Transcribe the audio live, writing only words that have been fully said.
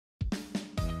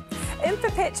In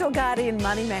Perpetual Guardian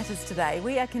Money Matters today,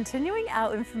 we are continuing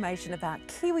our information about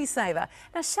Kiwisaver.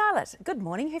 Now, Charlotte, good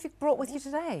morning. Who have you brought with you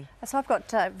today? So I've got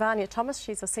Vanja Thomas.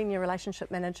 She's a Senior Relationship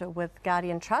Manager with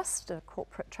Guardian Trust, a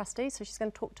corporate trustee. So she's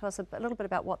going to talk to us a little bit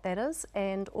about what that is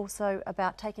and also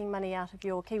about taking money out of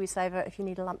your Kiwisaver if you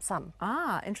need a lump sum.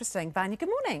 Ah, interesting. Vanja, good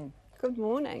morning. Good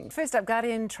morning. First up,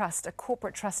 Guardian Trust, a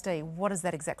corporate trustee. What does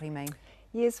that exactly mean?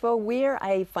 Yes, well, we're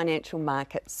a financial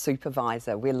markets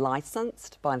supervisor. We're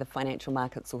licensed by the Financial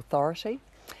Markets Authority.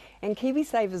 And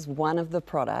Kiwisaver is one of the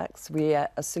products where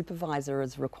a supervisor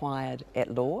is required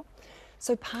at law.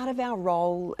 So part of our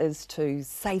role is to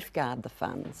safeguard the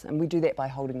funds, and we do that by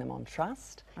holding them on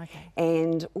trust. Okay.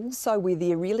 And also we're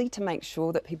there really to make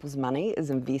sure that people's money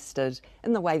is invested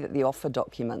in the way that the offer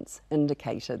documents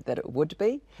indicated that it would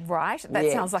be. Right,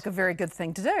 that sounds like a very good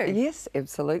thing to do. Yes,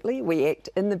 absolutely. We act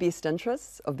in the best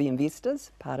interests of the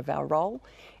investors, part of our role.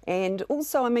 And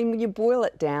also, I mean, when you boil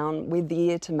it down, we're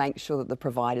there to make sure that the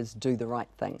providers do the right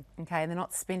thing. Okay, and they're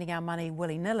not spending our money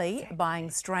willy-nilly,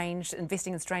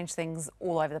 investing in strange things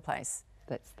all over the place.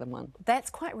 That's the one. That's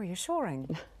quite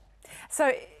reassuring.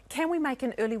 So, can we make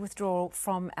an early withdrawal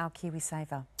from our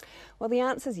Kiwisaver? Well, the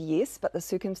answer is yes, but the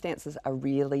circumstances are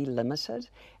really limited.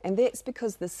 And that's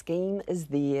because the scheme is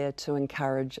there to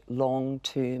encourage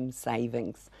long-term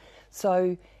savings.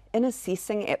 So, in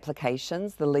assessing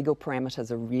applications, the legal parameters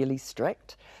are really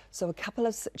strict. So a couple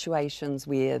of situations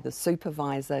where the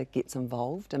supervisor gets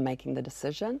involved in making the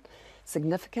decision,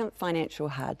 significant financial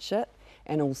hardship,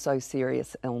 and also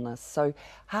serious illness. So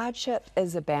hardship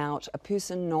is about a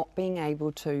person not being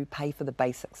able to pay for the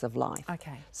basics of life.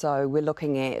 Okay. So we're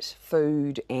looking at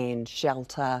food and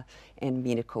shelter and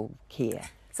medical care.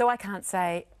 So I can't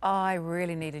say, I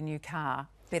really need a new car.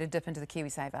 Better dip into the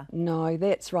Kiwisaver. No,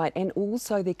 that's right. And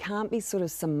also there can't be sort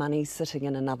of some money sitting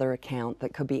in another account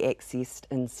that could be accessed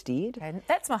instead. Okay,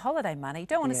 that's my holiday money.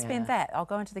 Don't want to spend that. I'll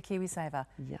go into the Kiwisaver.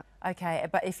 Yeah. Okay,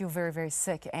 but if you're very, very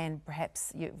sick and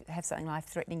perhaps you have something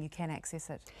life-threatening, you can access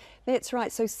it. That's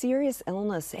right. So serious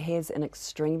illness has an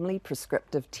extremely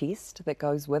prescriptive test that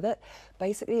goes with it.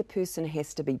 Basically, a person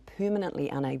has to be permanently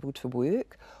unable to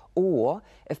work, or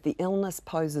if the illness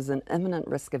poses an imminent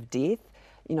risk of death,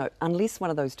 you know, unless one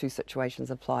of those two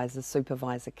situations applies, the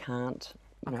supervisor can't,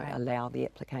 you know, allow the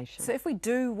application. So if we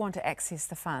do want to access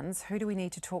the funds, who do we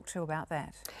need to talk to about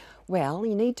that? Well,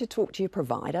 you need to talk to your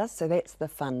provider, so that's the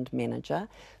fund manager.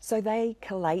 So they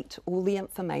collate all the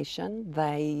information,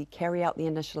 they carry out the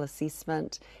initial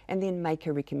assessment, and then make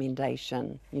a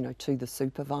recommendation, you know, to the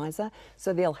supervisor.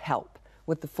 So they'll help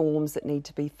with the forms that need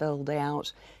to be filled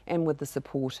out and with the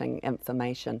supporting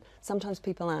information. Sometimes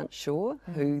people aren't sure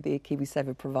who their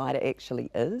Kiwisaver provider actually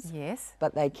is. Yes.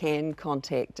 But they can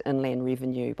contact Inland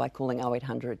Revenue by calling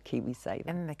 0800 Kiwisaver.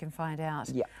 And they can find out.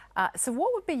 Yeah. So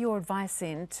what would be your advice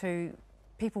then to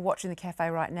people watching the cafe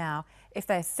right now if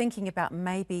they're thinking about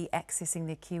maybe accessing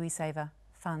their Kiwisaver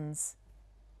funds?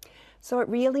 So it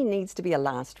really needs to be a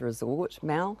last resort,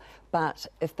 Mel, but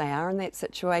if they are in that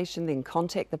situation, then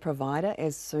contact the provider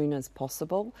as soon as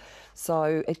possible.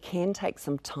 So it can take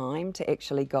some time to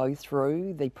actually go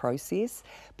through the process,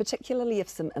 particularly if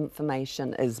some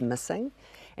information is missing.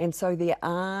 And so there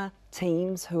are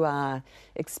teams who are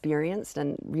experienced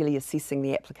in really assessing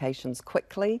the applications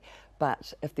quickly,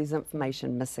 but if there's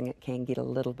information missing, it can get a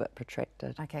little bit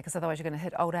protracted. Okay, because otherwise you're going to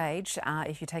hit old age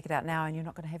if you take it out now and you're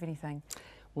not going to have anything.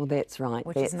 Well, that's right.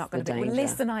 Which that's is not going to be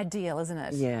less than ideal, isn't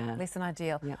it? Yeah. Less than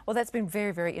ideal. Yeah. Well, that's been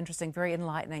very, very interesting, very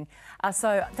enlightening.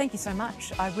 So thank you so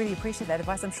much. I really appreciate that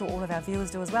advice. I'm sure all of our viewers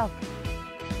do as well.